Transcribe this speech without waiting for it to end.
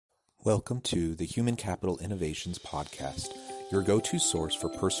Welcome to the Human Capital Innovations Podcast, your go-to source for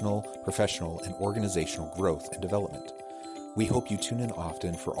personal, professional, and organizational growth and development. We hope you tune in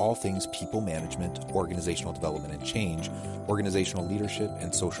often for all things people management, organizational development and change, organizational leadership,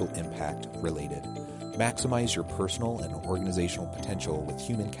 and social impact related. Maximize your personal and organizational potential with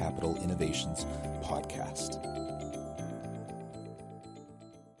Human Capital Innovations Podcast.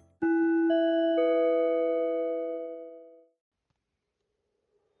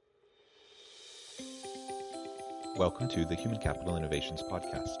 Welcome to the Human Capital Innovations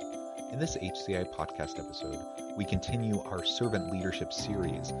Podcast. In this HCI podcast episode, we continue our servant leadership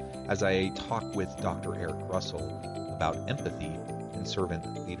series as I talk with Dr. Eric Russell about empathy in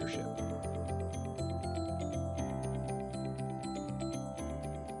servant leadership.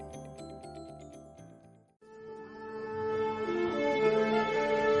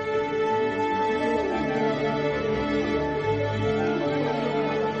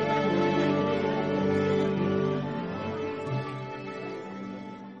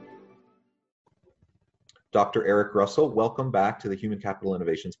 Dr. Eric Russell, welcome back to the Human Capital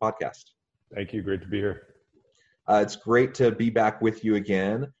Innovations Podcast. Thank you. Great to be here. It's great to be back with you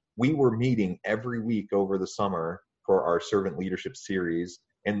again. We were meeting every week over the summer for our servant leadership series.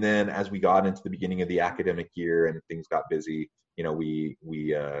 And then as we got into the beginning of the academic year and things got busy, we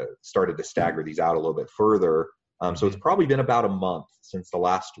started to stagger these out a little bit further. So it's probably been about a month since the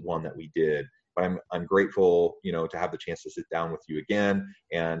last one that we did. But I'm grateful, to have the chance to sit down with you again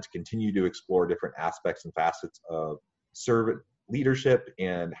and continue to explore different aspects and facets of servant leadership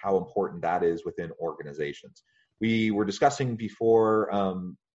and how important that is within organizations. We were discussing before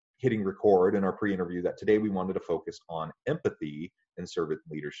hitting record in our pre-interview that today we wanted to focus on empathy in servant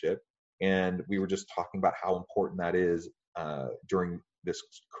leadership. And we were just talking about how important that is during this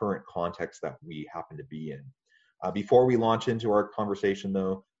current context that we happen to be in. Before we launch into our conversation,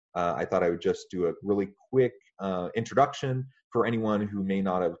 though, I thought I would just do a really quick introduction for anyone who may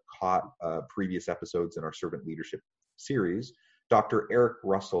not have caught previous episodes in our servant leadership series. Dr. Eric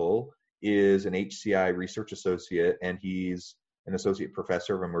Russell is an HCI research associate, and he's an associate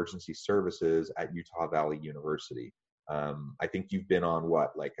professor of emergency services at Utah Valley University. I think you've been on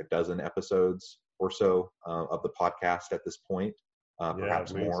like a dozen episodes or so of the podcast at this point,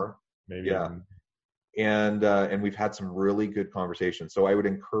 perhaps more. Maybe. Yeah. And we've had some really good conversations. So I would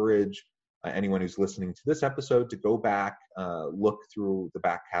encourage anyone who's listening to this episode to go back, look through the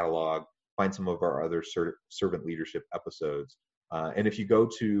back catalog, find some of our other servant leadership episodes. And if you go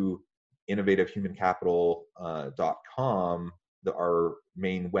to innovativehumancapital.com, our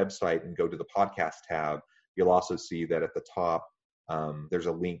main website, and go to the podcast tab, you'll also see that at the top, there's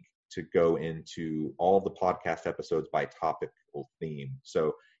a link to go into all the podcast episodes by topical theme.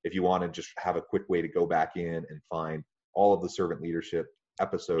 So if you want to just have a quick way to go back in and find all of the servant leadership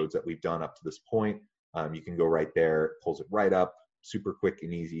episodes that we've done up to this point, you can go right there. It pulls it right up, super quick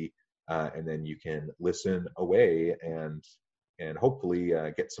and easy, and then you can listen away and hopefully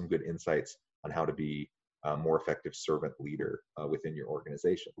get some good insights on how to be a more effective servant leader within your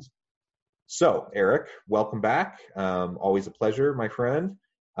organizations. So, Eric, welcome back. Always a pleasure, my friend.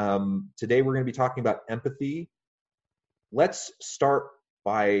 Today we're going to be talking about empathy. Let's start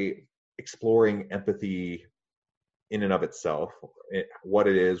by exploring empathy in and of itself, what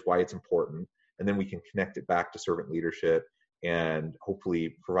it is, why it's important, and then we can connect it back to servant leadership and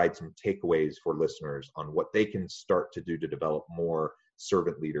hopefully provide some takeaways for listeners on what they can start to do to develop more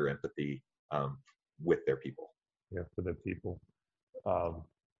servant leader empathy with their people. Yeah, for the people.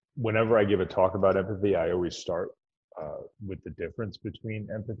 Whenever I give a talk about empathy, I always start with the difference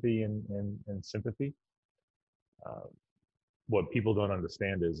between empathy and sympathy. What people don't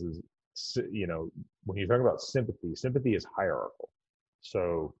understand is when you talk about sympathy is hierarchical.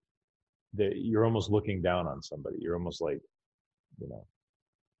 So you're almost looking down on somebody. You're almost like,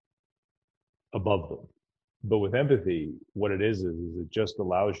 above them. But with empathy, what it is it just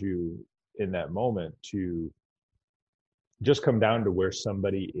allows you in that moment to just come down to where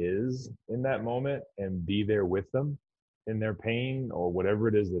somebody is in that moment and be there with them in their pain or whatever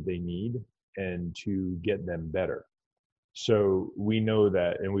it is that they need, and to get them better. So we know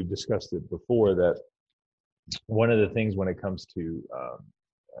that, and we've discussed it before, that one of the things when it comes to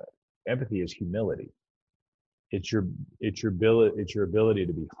empathy is humility. It's your ability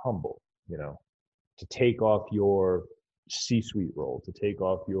to be humble, to take off your C-suite role, to take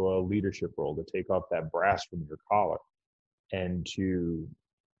off your leadership role, to take off that brass from your collar, and to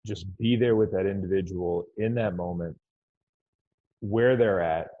just be there with that individual in that moment where they're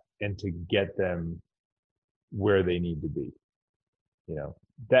at, and to get them where they need to be.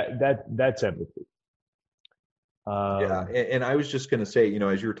 That's empathy. Yeah, and I was just going to say,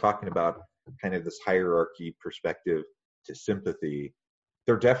 as you were talking about kind of this hierarchy perspective to sympathy,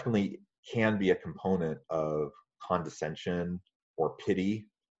 there definitely can be a component of condescension or pity,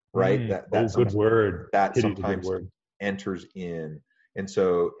 right? Oh, good word. That Pity is a good sometimes word. enters in, and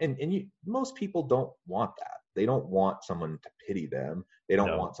so most people don't want that. They don't want someone to pity them. They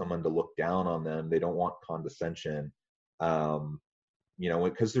don't No. want someone to look down on them. They don't want condescension, um,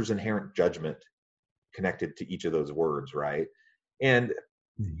 because there's inherent judgment connected to each of those words, right? And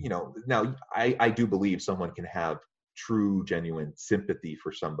Mhm. now I do believe someone can have true, genuine sympathy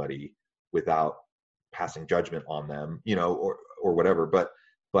for somebody without passing judgment on them, or whatever. But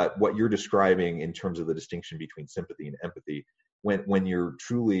what you're describing in terms of the distinction between sympathy and empathy, when you're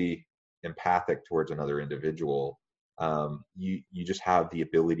truly empathic towards another individual, you just have the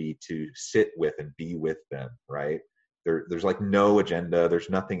ability to sit with and be with them, right? There's like no agenda. There's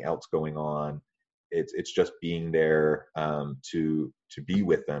nothing else going on. It's just being there, to be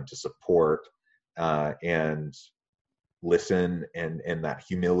with them, to support, and listen, and that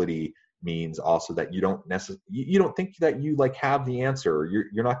humility means also that you don't think that you like have the answer.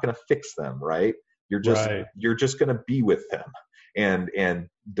 You're not going to fix them, right? Right. You're just going to be with them, and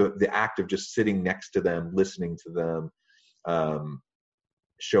the act of just sitting next to them, listening to them, um,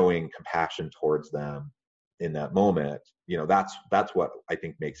 showing compassion towards them in that moment, that's what I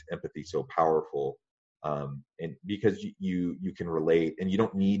think makes empathy so powerful. And because you can relate, and you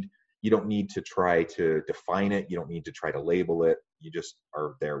don't need to try to define it. You don't need to try to label it. You just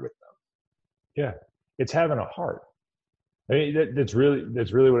are there with them. Yeah. It's having a heart. I mean, that's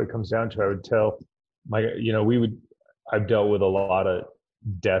really what it comes down to. I would tell I've dealt with a lot of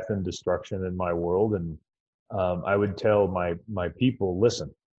death and destruction in my world, and I would tell my people,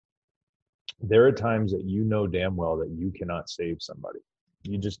 listen, there are times that you know damn well that you cannot save somebody.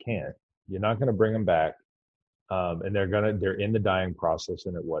 You just can't. You're not going to bring them back, and they're in the dying process,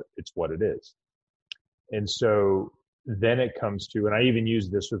 and it's what it is. And so then it comes to, and I even use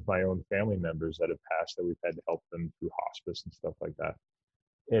this with my own family members that have passed, that we've had to help them through hospice and stuff like that.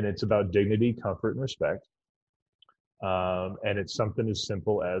 And it's about dignity, comfort, and respect. And it's something as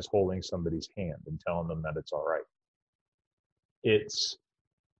simple as holding somebody's hand and telling them that it's all right. It's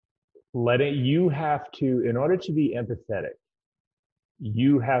you have to, in order to be empathetic,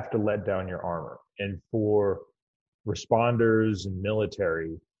 you have to let down your armor. And for responders and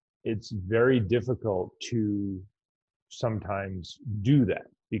military, it's very difficult to sometimes do that,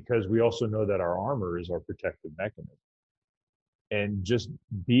 because we also know that our armor is our protective mechanism. And just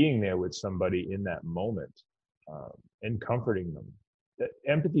being there with somebody in that moment, and comforting them, that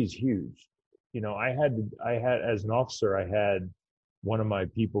empathy is huge. I had as an officer, I had one of my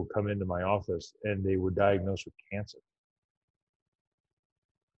people come into my office, and they were diagnosed with cancer.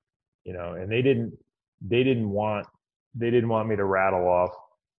 And they didn't want me to rattle off,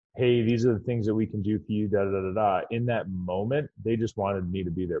 hey, these are the things that we can do for you, da da da da. In that moment, they just wanted me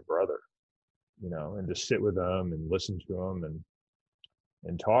to be their brother, and to sit with them and listen to them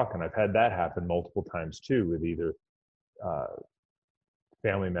and talk. And I've had that happen multiple times too, with either uh,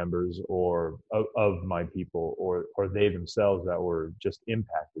 family members or of my people, or they themselves that were just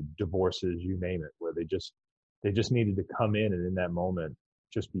impacted, divorces, you name it, where they just needed to come in, and in that moment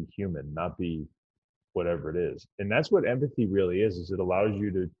just be human, not be whatever it is. And that's what empathy really is it allows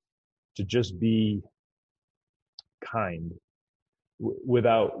you to just be kind,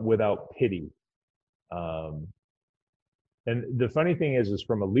 without pity. Um, and the funny thing is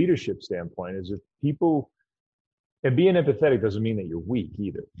from a leadership standpoint, is if people, and being empathetic doesn't mean that you're weak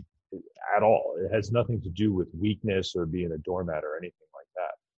either, at all. It has nothing to do with weakness or being a doormat or anything like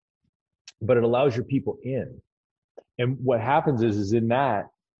that. But it allows your people in. And what happens is in that,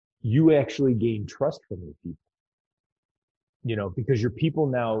 you actually gain trust from your people. Because your people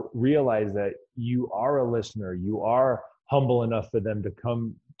now realize that you are a listener, you are humble enough for them to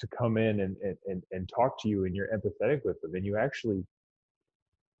come in and talk to you, and you're empathetic with them. And you actually,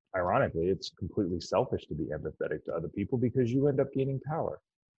 ironically, it's completely selfish to be empathetic to other people, because you end up gaining power.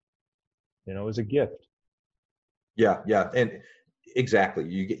 As a gift. Yeah, and exactly.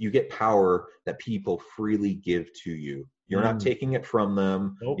 You get power that people freely give to you. You're not taking it from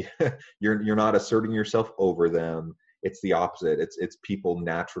them. Nope. You're not asserting yourself over them. It's the opposite. It's people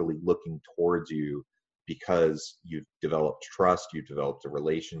naturally looking towards you because you've developed trust, you've developed a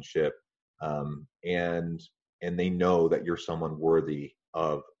relationship, and they know that you're someone worthy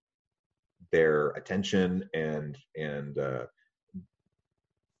of their attention, and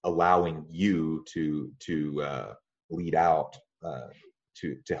allowing you to lead out,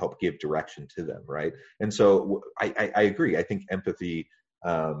 to help give direction to them, right? And so I agree. I think empathy,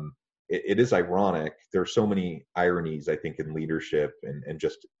 it is ironic. There's so many ironies, I think, in leadership and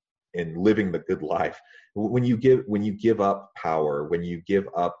just in living the good life. When you give up power, when you give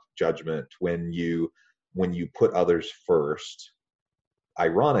up judgment, when you put others first,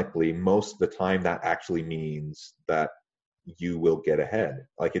 ironically, most of the time that actually means that you will get ahead.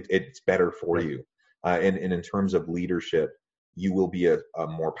 Like it's better for you. And in terms of leadership, you will be a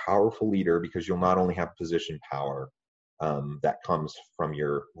more powerful leader because you'll not only have position power that comes from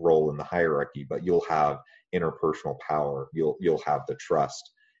your role in the hierarchy, but you'll have interpersonal power. You'll have the trust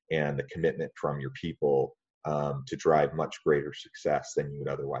and the commitment from your people to drive much greater success than you would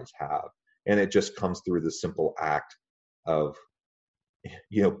otherwise have. And it just comes through the simple act of,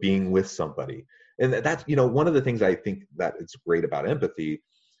 being with somebody. And that's, one of the things I think that it's great about empathy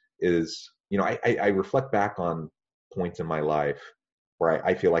is, I reflect back on points in my life where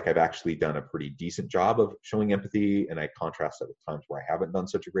I feel like I've actually done a pretty decent job of showing empathy, and I contrast that with times where I haven't done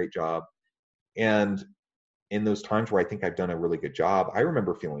such a great job. And in those times where I think I've done a really good job, I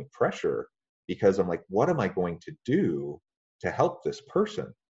remember feeling pressure because I'm like, what am I going to do to help this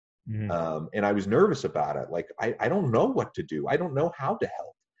person? Mm-hmm. And I was nervous about it. Like, I don't know what to do. I don't know how to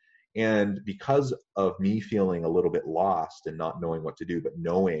help. And because of me feeling a little bit lost and not knowing what to do, but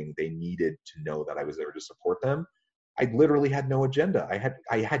knowing they needed to know that I was there to support them, I literally had no agenda.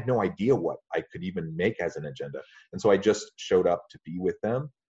 I had no idea what I could even make as an agenda. And so I just showed up to be with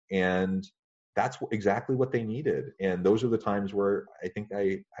them. And that's exactly what they needed. And those are the times where I think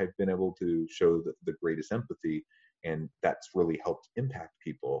I've been able to show the greatest empathy. And that's really helped impact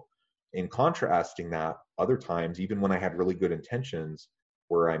people. In contrasting that, other times, even when I had really good intentions,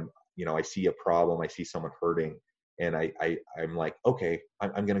 where I see a problem, I see someone hurting, and I'm like, okay,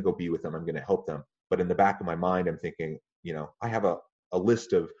 I'm going to go be with them. I'm going to help them. But in the back of my mind, I'm thinking, I have a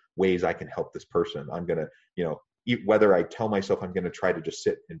list of ways I can help this person. I'm going to, whether I tell myself I'm going to try to just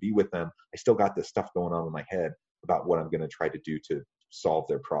sit and be with them, I still got this stuff going on in my head about what I'm going to try to do to solve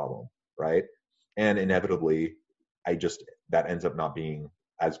their problem, right? And inevitably, that ends up not being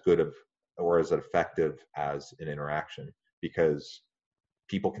as good or as effective as an interaction, because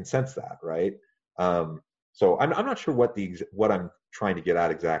people can sense that, right? So I'm not sure what I'm trying to get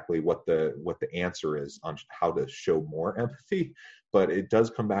at exactly, what the answer is on how to show more empathy, but it does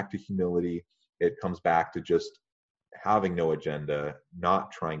come back to humility. It comes back to just having no agenda,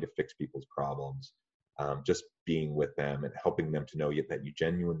 not trying to fix people's problems, just being with them and helping them to know that you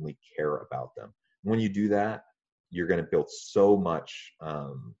genuinely care about them. When you do that, you're going to build so much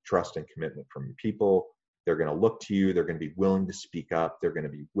trust and commitment from your people. They're going to look to you. They're going to be willing to speak up. They're going to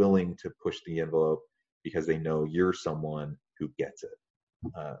be willing to push the envelope because they know you're someone who gets it.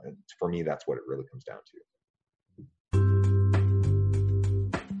 And for me, that's what it really comes down to.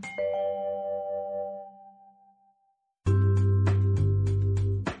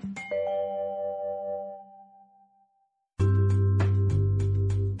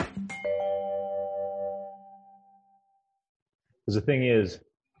 Because the thing is,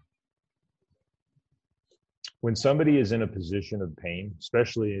 when somebody is in a position of pain,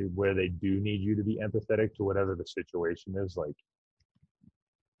 especially where they do need you to be empathetic to whatever the situation is, like,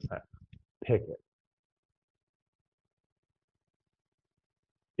 pick it.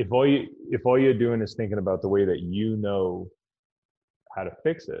 If all you're doing is thinking about the way that you know how to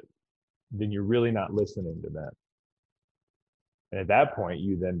fix it, then you're really not listening to them. And at that point,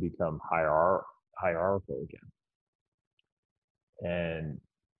 you then become hierarchical again. And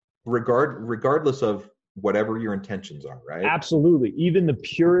regardless of whatever your intentions are, right? Absolutely. Even the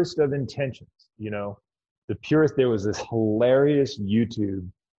purest of intentions, the purest. There was this hilarious YouTube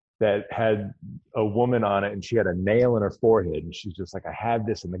that had a woman on it, and she had a nail in her forehead, and she's just like, I have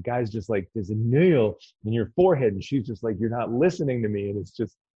this, and the guy's just like, there's a nail in your forehead, and she's just like, you're not listening to me. And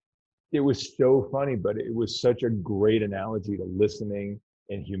it was so funny, but it was such a great analogy to listening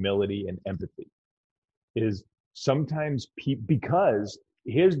and humility and empathy. Is sometimes because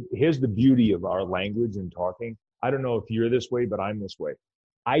here's the beauty of our language and talking. I don't know if you're this way, but I'm this way.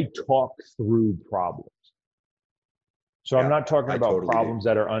 I talk through problems. So I'm not talking about totally problems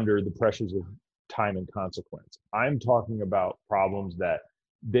that are under the pressures of time and consequence. I'm talking about problems that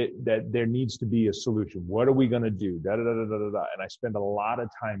there needs to be a solution. What are we going to do? Da, da, da, da, da, da. And I spend a lot of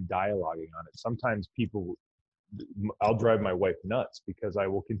time dialoguing on it. Sometimes I'll drive my wife nuts because I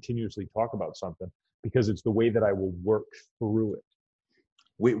will continuously talk about something, because it's the way that I will work through it.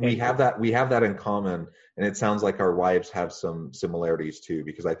 We have that in common, and it sounds like our wives have some similarities too,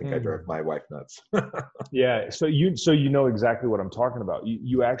 because I think I drive my wife nuts. Yeah, so you know exactly what I'm talking about.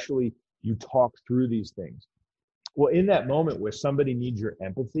 You talk through these things. Well, in that moment where somebody needs your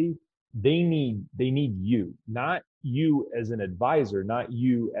empathy, they need you, not you as an advisor, not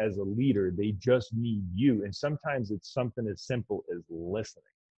you as a leader. They just need you. And sometimes it's something as simple as listening.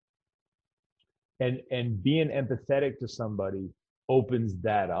 And being empathetic to somebody opens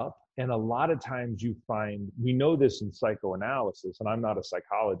that up. And a lot of times you find, we know this in psychoanalysis, and I'm not a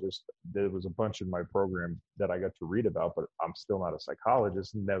psychologist. There was a bunch in my program that I got to read about, but I'm still not a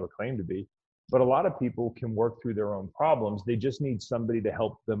psychologist and never claimed to be. But a lot of people can work through their own problems. They just need somebody to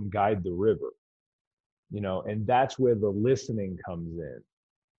help them guide the river, and that's where the listening comes in,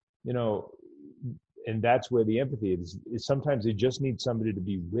 and that's where the empathy is sometimes they just need somebody to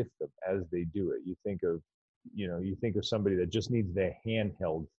be with them as they do it. You think of somebody that just needs their hand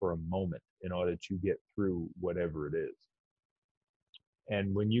held for a moment in order to get through whatever it is.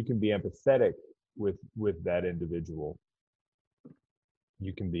 And when you can be empathetic with that individual,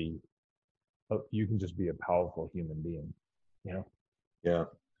 you can just be a powerful human being, Yeah.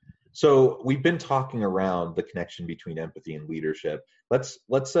 So we've been talking around the connection between empathy and leadership. Let's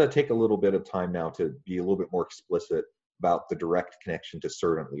take a little bit of time now to be a little bit more explicit about the direct connection to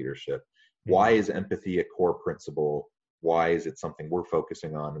servant leadership. Why is empathy a core principle? Why is it something we're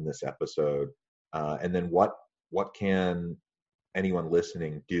focusing on in this episode? And then what can anyone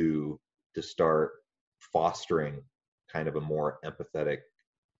listening do to start fostering kind of a more empathetic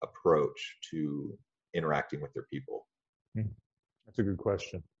approach to interacting with their people? That's a good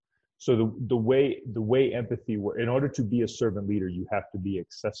question. So the way empathy works, in order to be a servant leader, you have to be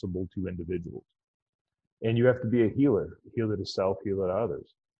accessible to individuals, and you have to be a healer to self, healer to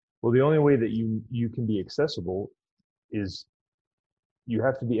others. Well, the only way that you can be accessible is you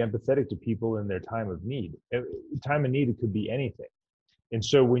have to be empathetic to people in their time of need. Time of need, it could be anything. And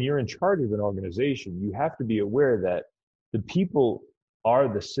so when you're in charge of an organization, you have to be aware that the people are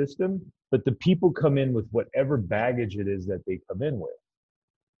the system, but the people come in with whatever baggage it is that they come in with.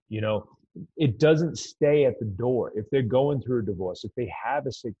 It doesn't stay at the door. If they're going through a divorce, if they have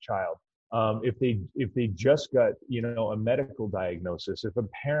a sick child, if they just got, a medical diagnosis, if a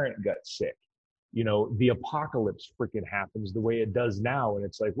parent got sick, the apocalypse freaking happens the way it does now. And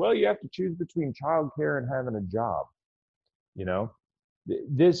it's like, well, you have to choose between childcare and having a job.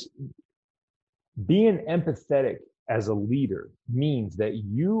 This being empathetic as a leader means that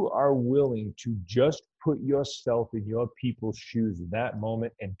you are willing to just put yourself in your people's shoes in that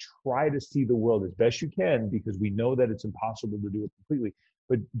moment and try to see the world as best you can, because we know that it's impossible to do it completely,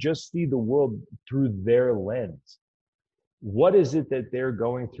 but just see the world through their lens. What is it that they're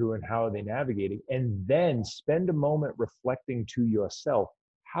going through and how are they navigating? And then spend a moment reflecting to yourself,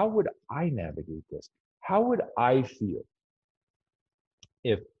 how would I navigate this? How would I feel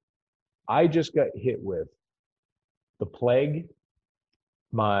if I just got hit with the plague?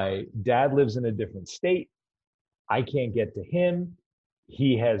 My dad lives in a different state. I can't get to him.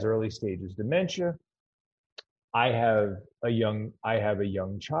 He has early stages dementia. I have a young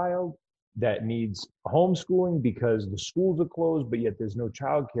child that needs homeschooling because the schools are closed, but yet there's no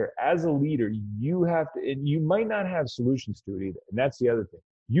childcare. As a leader, you have to, and you might not have solutions to it either. And that's the other thing.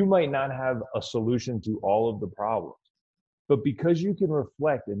 You might not have a solution to all of the problems. But because you can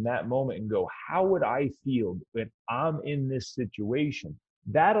reflect in that moment and go, how would I feel when I'm in this situation?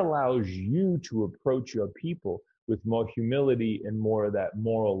 That allows you to approach your people with more humility and more of that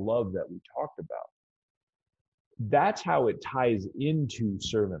moral love that we talked about. That's how it ties into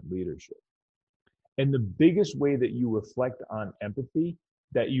servant leadership. And the biggest way that you reflect on empathy,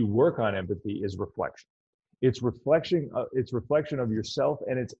 that you work on empathy, is reflection. It's reflection of yourself,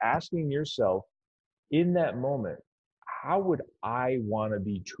 and it's asking yourself in that moment, how would I want to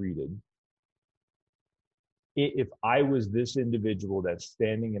be treated if I was this individual that's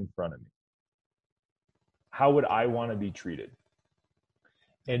standing in front of me? How would I want to be treated?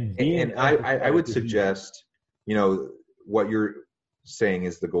 And I would suggest, what you're saying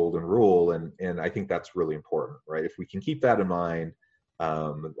is the golden rule, and I think that's really important, right? If we can keep that in mind,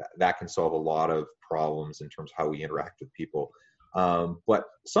 that can solve a lot of problems in terms of how we interact with people. But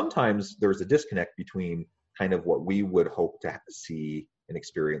sometimes there's a disconnect between kind of what we would hope to see and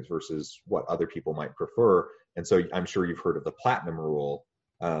experience versus what other people might prefer. And so I'm sure you've heard of the platinum rule.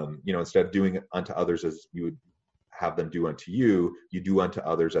 Instead of doing unto others as you would have them do unto you, you do unto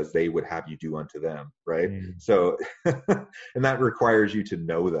others as they would have you do unto them, right? So, and that requires you to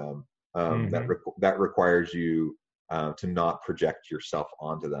know them. That requires you to not project yourself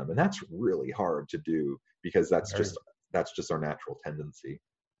onto them, and that's really hard to do because that's just our natural tendency.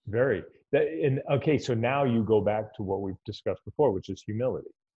 Very. Okay, so now you go back to what we've discussed before, which is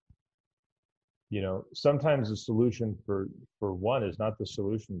humility. Sometimes the solution for one is not the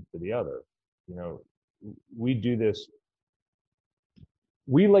solution for the other. We do this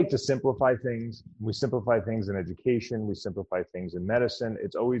we like to simplify things. We simplify things in education. We simplify things in medicine.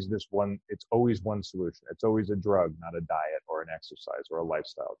 It's always one solution. It's always a drug, not a diet or an exercise or a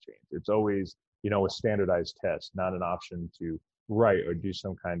lifestyle change. It's always, a standardized test, not an option to write or do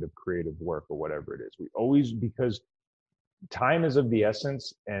some kind of creative work or whatever it is. We always, because time is of the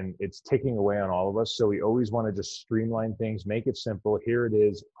essence and it's ticking away on all of us. So we always want to just streamline things, make it simple. Here it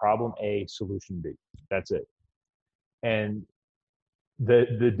is, problem A, solution B. That's it. And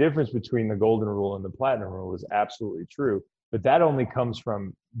the difference between the golden rule and the platinum rule is absolutely true, but that only comes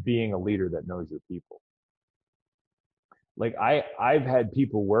from being a leader that knows your people. Like I've had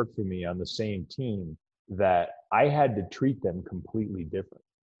people work for me on the same team that I had to treat them completely different.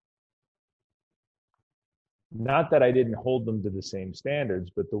 Not that I didn't hold them to the same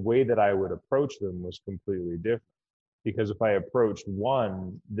standards, but the way that I would approach them was completely different. Because if I approached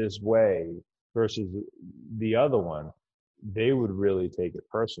one this way versus the other one, they would really take it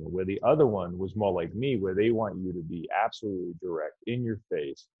personally. Where the other one was more like me, where they want you to be absolutely direct, in your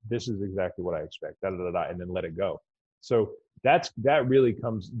face. This is exactly what I expect, and then let it go. So that really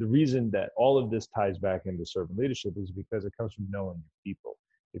comes, the reason that all of this ties back into servant leadership is because it comes from knowing your people.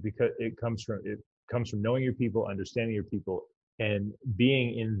 It comes from knowing your people, understanding your people, and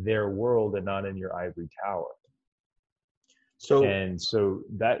being in their world and not in your ivory tower. So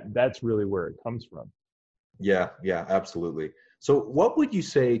that's really where it comes from. Yeah, absolutely. So what would you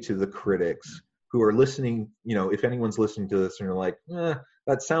say to the critics who are listening, if anyone's listening to this and they're like,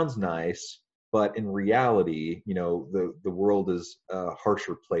 that sounds nice, but in reality, the world is a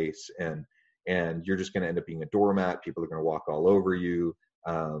harsher place and you're just going to end up being a doormat. People are going to walk all over you.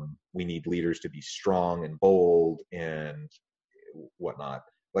 We need leaders to be strong and bold and whatnot.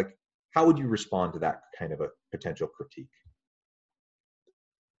 Like, how would you respond to that kind of a potential critique?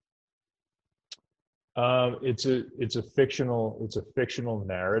 It's a fictional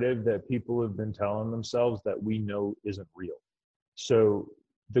narrative that people have been telling themselves that we know isn't real. So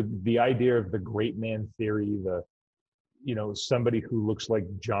the idea of the great man theory, somebody who looks like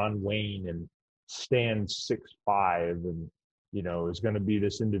John Wayne and stands 6'5" and is going to be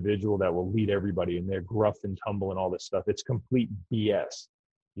this individual that will lead everybody and they're gruff and tumble and all this stuff. It's complete BS.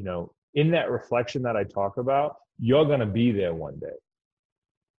 In that reflection that I talk about, you're going to be there one day.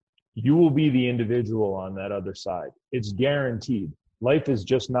 You will be the individual on that other side. It's guaranteed. Life is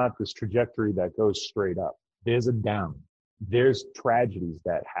just not this trajectory that goes straight up. There's a down. There's tragedies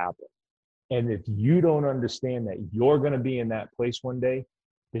that happen. And if you don't understand that you're going to be in that place one day,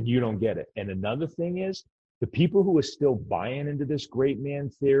 then you don't get it. And another thing is, the people who are still buying into this great man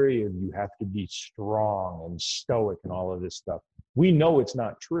theory of you have to be strong and stoic and all of this stuff, we know it's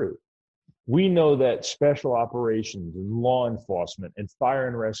not true. We know that special operations and law enforcement and fire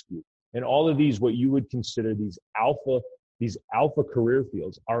and rescue and all of these, what you would consider these alpha career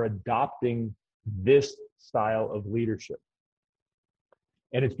fields, are adopting this style of leadership.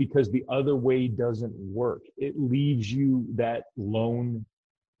 And it's because the other way doesn't work. It leaves you that lone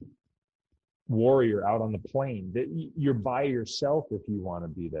warrior out on the plain, that you're by yourself if you want to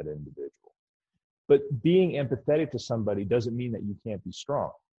be that individual. But being empathetic to somebody doesn't mean that you can't be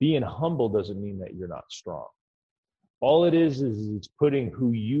strong. Being humble doesn't mean that you're not strong. All it is it's putting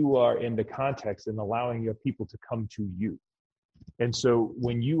who you are into context and allowing your people to come to you. And so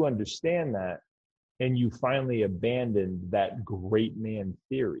when you understand that and you finally abandon that great man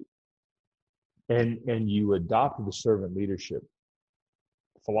theory and you adopt the servant leadership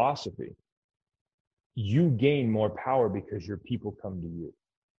philosophy, you gain more power because your people come to you.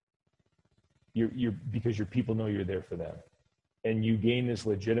 Because your people know you're there for them. And you gain this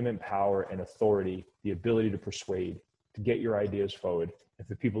legitimate power and authority, the ability to persuade, to get your ideas forward, and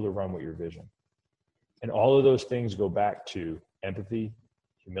for people to run with your vision. And all of those things go back to empathy,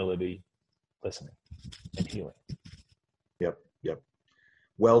 humility, listening, and healing. Yep.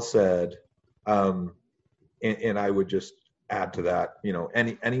 Well said. And I would just add to that,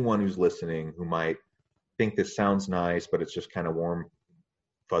 anyone who's listening who might think this sounds nice, but it's just kind of warm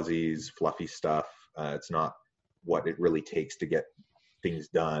fuzzies, fluffy stuff. It's not what it really takes to get things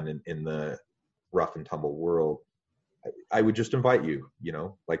done in the rough and tumble world. I would just invite you,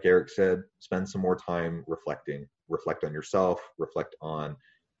 like Eric said, spend some more time reflecting. Reflect on yourself, reflect on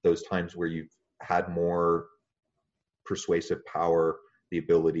those times where you've had more persuasive power, the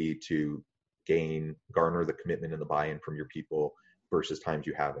ability to garner the commitment and the buy-in from your people versus times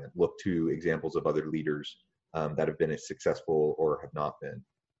you haven't. Look to examples of other leaders that have been as successful or have not been.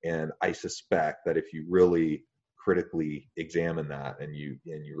 And I suspect that if you really critically examine that and you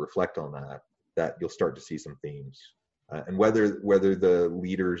reflect on that you'll start to see some themes. And whether the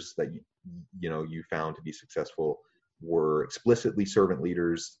leaders that you found to be successful were explicitly servant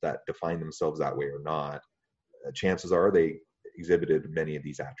leaders that define themselves that way or not, chances are they exhibited many of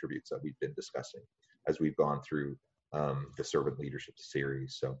these attributes that we've been discussing as we've gone through the servant leadership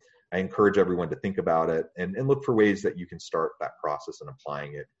series. So I encourage everyone to think about it and look for ways that you can start that process and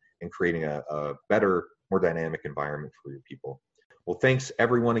applying it and creating a better, more dynamic environment for your people. Well, thanks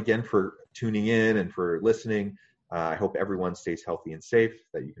everyone again for tuning in and for listening. I hope everyone stays healthy and safe,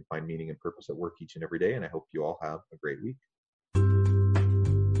 that you can find meaning and purpose at work each and every day, and I hope you all have a great week.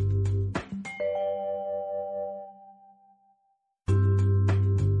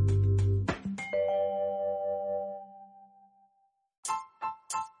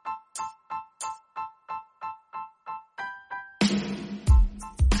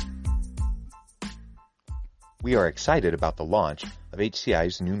 We are excited about the launch of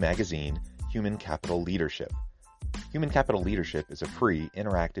HCI's new magazine, Human Capital Leadership. Human Capital Leadership is a free,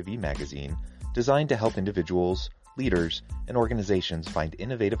 interactive e-magazine designed to help individuals, leaders, and organizations find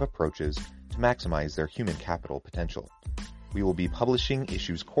innovative approaches to maximize their human capital potential. We will be publishing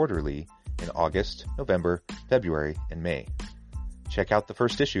issues quarterly in August, November, February, and May. Check out the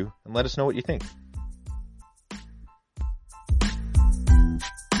first issue and let us know what you think.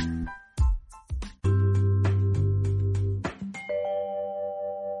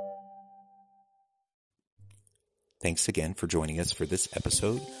 Thanks again for joining us for this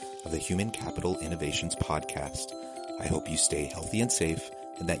episode of the Human Capital Innovations Podcast. I hope you stay healthy and safe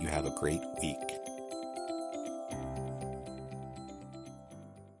and that you have a great week.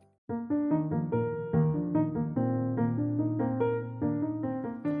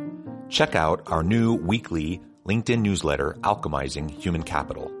 Check out our new weekly LinkedIn newsletter, Alchemizing Human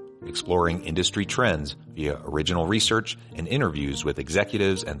Capital, exploring industry trends via original research and interviews with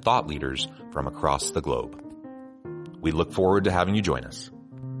executives and thought leaders from across the globe. We look forward to having you join us.